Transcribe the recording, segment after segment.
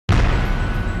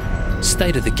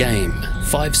State of the game,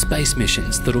 5 space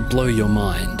missions that'll blow your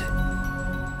mind.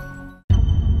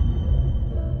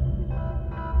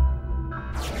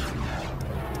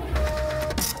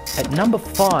 At number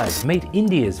 5, meet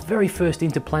India's very first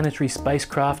interplanetary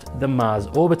spacecraft, the Mars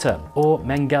Orbiter, or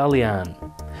Mangalyaan.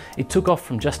 It took off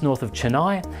from just north of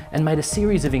Chennai and made a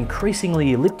series of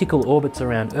increasingly elliptical orbits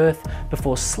around Earth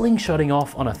before slingshotting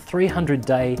off on a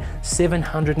 300-day,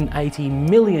 780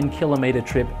 million kilometre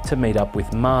trip to meet up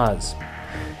with Mars.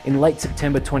 In late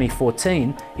September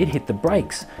 2014, it hit the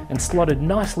brakes and slotted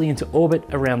nicely into orbit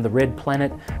around the red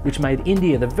planet, which made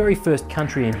India the very first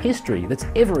country in history that's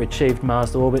ever achieved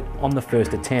Mars orbit on the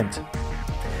first attempt.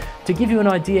 To give you an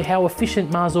idea how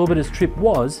efficient Mars Orbiter's trip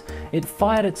was, it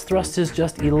fired its thrusters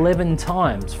just 11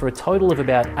 times for a total of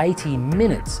about 80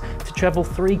 minutes to travel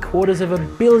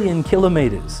 750 million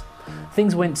kilometres.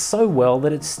 Things went so well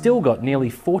that it's still got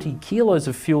nearly 40 kilos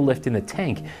of fuel left in the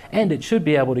tank, and it should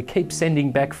be able to keep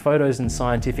sending back photos and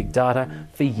scientific data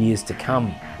for years to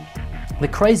come. The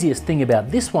craziest thing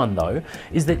about this one though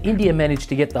is that India managed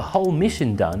to get the whole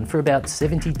mission done for about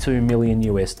 $72 million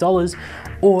US,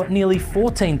 or nearly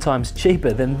 14 times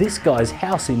cheaper than this guy's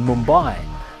house in Mumbai.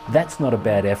 That's not a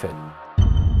bad effort.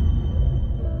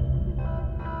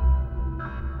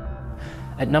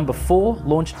 At number 4,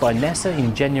 launched by NASA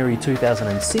in January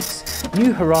 2006,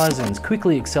 New Horizons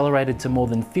quickly accelerated to more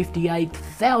than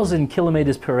 58,000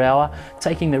 kilometers per hour,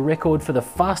 taking the record for the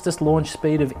fastest launch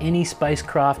speed of any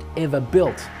spacecraft ever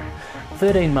built.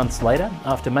 13 months later,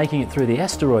 after making it through the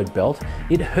asteroid belt,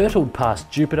 it hurtled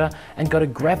past Jupiter and got a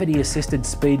gravity-assisted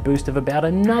speed boost of about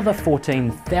another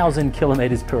 14,000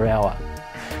 kilometers per hour.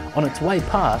 On its way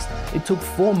past, it took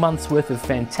 4 months worth of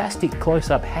fantastic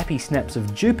close-up happy snaps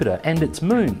of Jupiter and its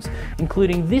moons,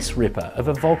 including this ripper of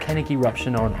a volcanic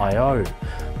eruption on Io.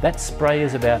 That spray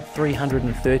is about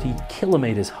 330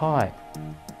 kilometers high.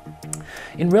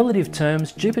 In relative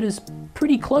terms, Jupiter's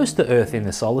pretty close to Earth in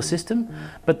the solar system,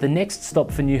 but the next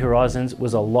stop for New Horizons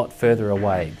was a lot further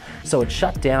away, so it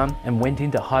shut down and went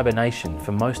into hibernation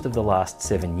for most of the last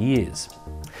 7 years.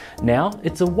 Now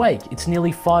it's awake, it's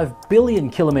nearly 5 billion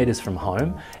kilometres from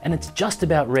home, and it's just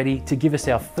about ready to give us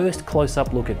our first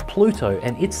close-up look at Pluto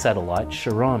and its satellite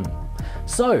Charon.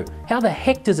 So, how the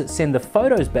heck does it send the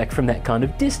photos back from that kind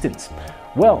of distance?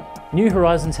 Well, New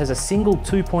Horizons has a single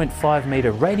 2.5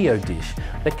 metre radio dish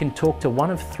that can talk to one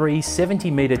of 3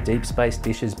 70-metre deep space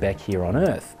dishes back here on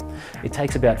Earth. It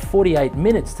takes about 48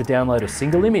 minutes to download a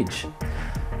single image.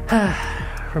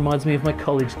 Reminds me of my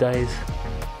college days.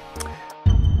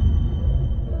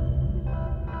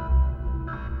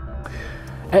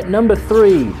 At number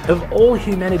 3, of all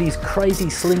humanity's crazy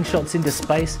slingshots into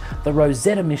space, the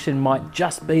Rosetta mission might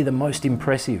just be the most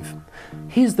impressive.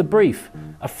 Here's the brief.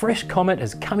 A fresh comet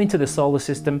has come into the solar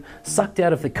system, sucked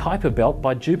out of the Kuiper belt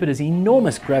by Jupiter's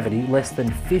enormous gravity less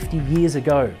than 50 years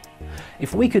ago.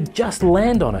 If we could just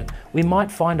land on it, we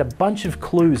might find a bunch of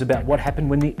clues about what happened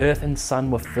when the Earth and Sun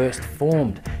were first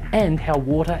formed, and how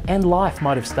water and life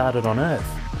might have started on Earth.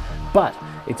 But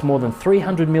it's more than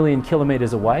 300 million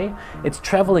kilometres away, it's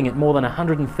travelling at more than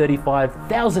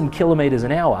 135,000 kilometres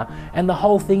an hour, and the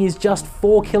whole thing is just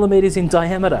 4 kilometres in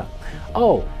diameter.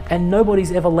 Oh, and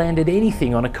nobody's ever landed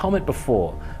anything on a comet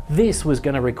before. This was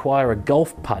going to require a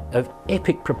golf putt of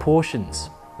epic proportions.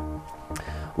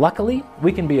 Luckily,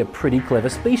 we can be a pretty clever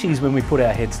species when we put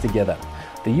our heads together.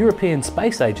 The European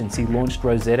Space Agency launched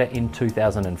Rosetta in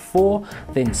 2004,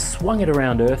 then swung it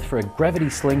around Earth for a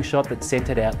gravity slingshot that sent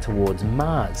it out towards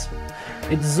Mars.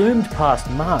 It zoomed past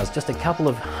Mars just a couple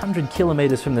of 100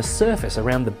 kilometres from the surface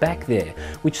around the back there,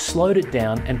 which slowed it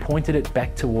down and pointed it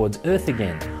back towards Earth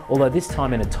again, although this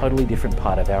time in a totally different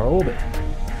part of our orbit.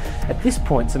 At this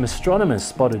point, some astronomers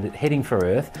spotted it heading for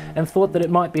Earth and thought that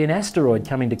it might be an asteroid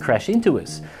coming to crash into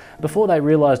us, before they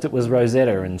realised it was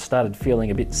Rosetta and started feeling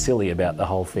a bit silly about the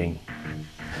whole thing.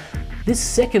 This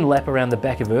second lap around the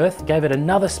back of Earth gave it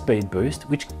another speed boost,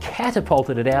 which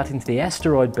catapulted it out into the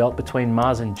asteroid belt between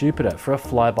Mars and Jupiter for a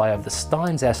flyby of the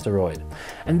Steins asteroid.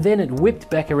 And then it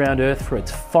whipped back around Earth for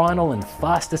its final and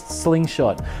fastest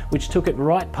slingshot, which took it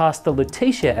right past the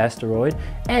Lutetia asteroid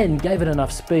and gave it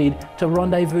enough speed to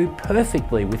rendezvous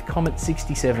perfectly with Comet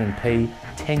 67P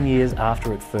 10 years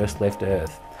after it first left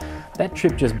Earth. That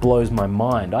trip just blows my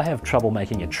mind. I have trouble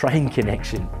making a train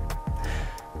connection.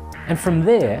 And from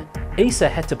there, ESA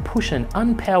had to push an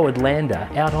unpowered lander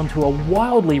out onto a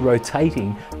wildly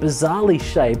rotating, bizarrely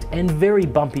shaped and very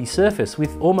bumpy surface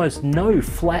with almost no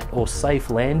flat or safe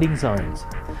landing zones.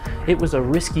 It was a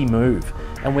risky move,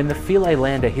 and when the Philae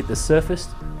lander hit the surface,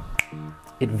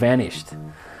 it vanished.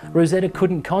 Rosetta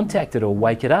couldn't contact it or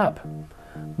wake it up.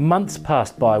 Months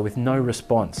passed by with no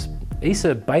response,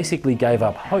 ESA basically gave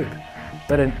up hope,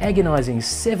 but an agonising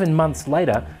 7 months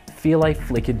later, Philae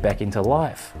flickered back into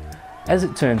life. As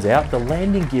it turns out, the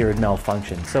landing gear had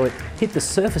malfunctioned, so it hit the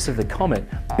surface of the comet,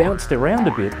 bounced around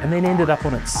a bit, and then ended up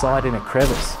on its side in a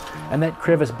crevice. And that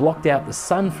crevice blocked out the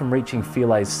sun from reaching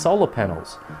Philae's solar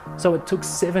panels, so it took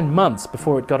 7 months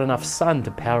before it got enough sun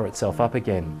to power itself up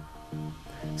again.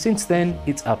 Since then,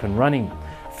 it's up and running.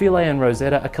 Philae and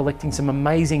Rosetta are collecting some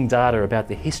amazing data about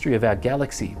the history of our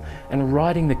galaxy and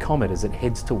riding the comet as it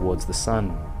heads towards the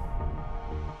sun.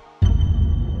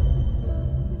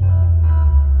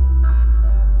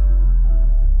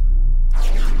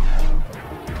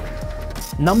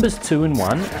 Numbers 2 and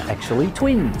 1 are actually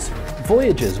twins.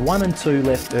 Voyagers 1 and 2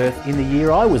 left Earth in the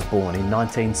year I was born in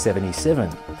 1977.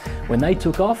 When they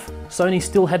took off, Sony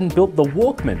still hadn't built the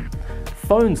Walkman.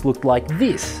 Phones looked like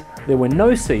this. There were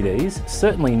no CDs,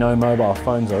 certainly no mobile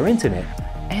phones or internet,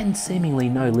 and seemingly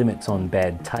no limits on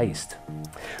bad taste.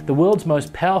 The world's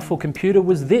most powerful computer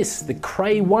was this, the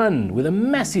Cray 1, with a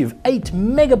massive 8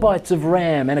 megabytes of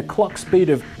RAM and a clock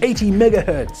speed of 80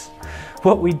 megahertz.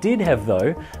 What we did have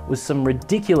though was some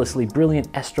ridiculously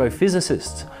brilliant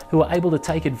astrophysicists who were able to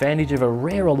take advantage of a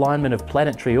rare alignment of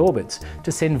planetary orbits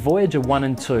to send Voyager 1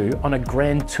 and 2 on a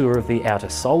grand tour of the outer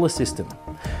solar system.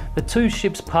 The two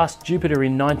ships passed Jupiter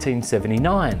in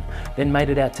 1979, then made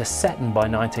it out to Saturn by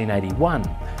 1981,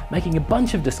 making a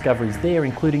bunch of discoveries there,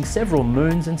 including several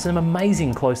moons and some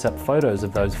amazing close-up photos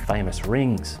of those famous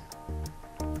rings.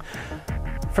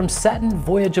 From Saturn,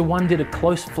 Voyager 1 did a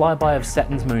close flyby of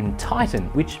Saturn's moon Titan,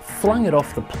 which flung it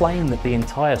off the plane that the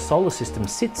entire solar system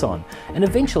sits on, and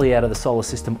eventually out of the solar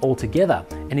system altogether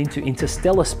and into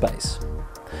interstellar space.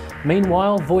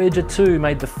 Meanwhile, Voyager 2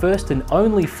 made the first and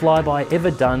only flyby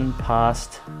ever done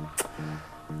past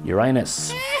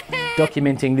Uranus,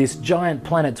 documenting this giant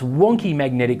planet's wonky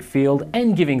magnetic field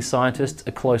and giving scientists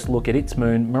a close look at its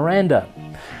moon, Miranda.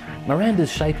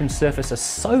 Miranda's shape and surface are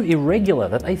so irregular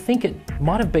that they think it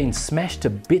might have been smashed to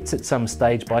bits at some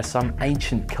stage by some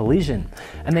ancient collision,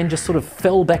 and then just sort of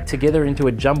fell back together into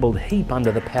a jumbled heap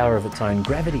under the power of its own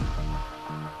gravity.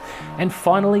 And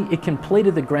finally, it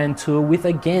completed the grand tour with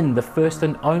again the first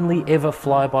and only ever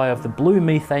flyby of the blue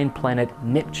methane planet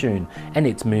Neptune and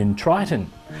its moon Triton,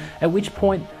 at which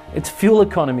point its fuel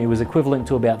economy was equivalent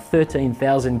to about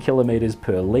 13,000 kilometres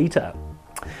per litre.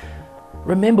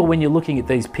 Remember, when you're looking at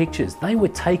these pictures, they were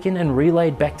taken and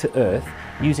relayed back to Earth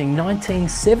using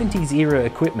 1970s era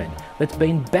equipment that's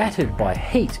been battered by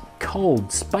heat,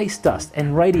 cold, space dust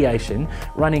and radiation,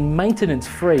 running maintenance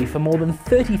free for more than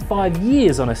 35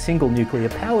 years on a single nuclear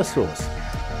power source.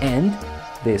 And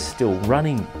they're still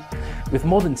running. With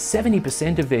more than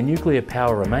 70% of their nuclear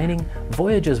power remaining,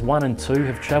 Voyagers 1 and 2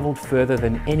 have travelled further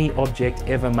than any object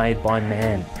ever made by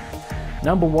man.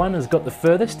 Number 1 has got the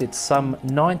furthest. It's some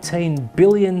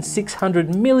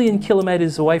 19,600,000,000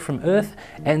 kilometres away from Earth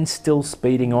and still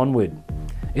speeding onward.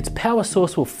 Its power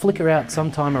source will flicker out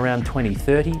sometime around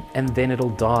 2030 and then it'll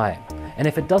die. And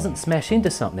if it doesn't smash into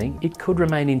something, it could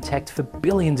remain intact for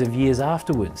billions of years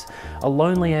afterwards. A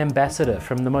lonely ambassador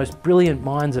from the most brilliant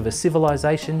minds of a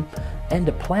civilization and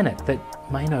a planet that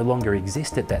may no longer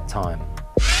exist at that time.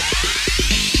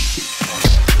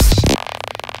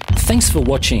 Thanks for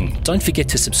watching. Don't forget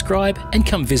to subscribe and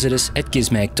come visit us at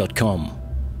gizmag.com.